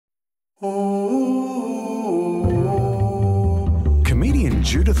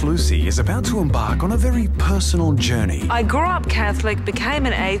Judith Lucy is about to embark on a very personal journey. I grew up Catholic, became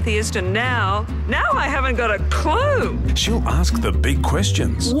an atheist, and now I haven't got a clue. She'll ask the big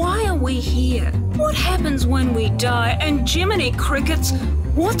questions. Why are we here? What happens when we die? And Jiminy Crickets,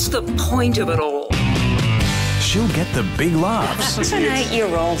 what's the point of it all? She'll get the big laughs. What's an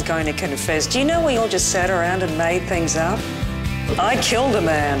 8-year-old going to confess? Do you know we all just sat around and made things up? I killed a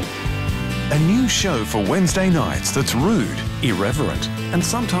man. A new show for Wednesday nights that's rude, irreverent, and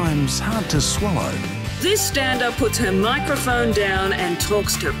sometimes hard to swallow. This stand-up puts her microphone down and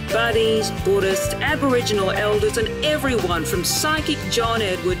talks to buddies, Buddhists, Aboriginal elders and everyone from psychic John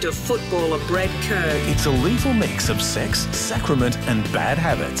Edward to footballer Brett Kirk. It's a lethal mix of sex, sacrament and bad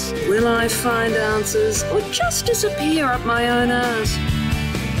habits. Will I find answers or just disappear up my own arse?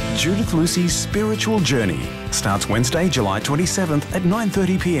 Judith Lucy's Spiritual Journey starts Wednesday, July 27th at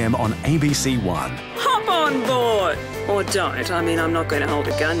 9:30 p.m. on ABC1. Hop on board! Or don't. I mean, I'm not going to hold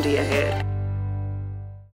a gun to your head.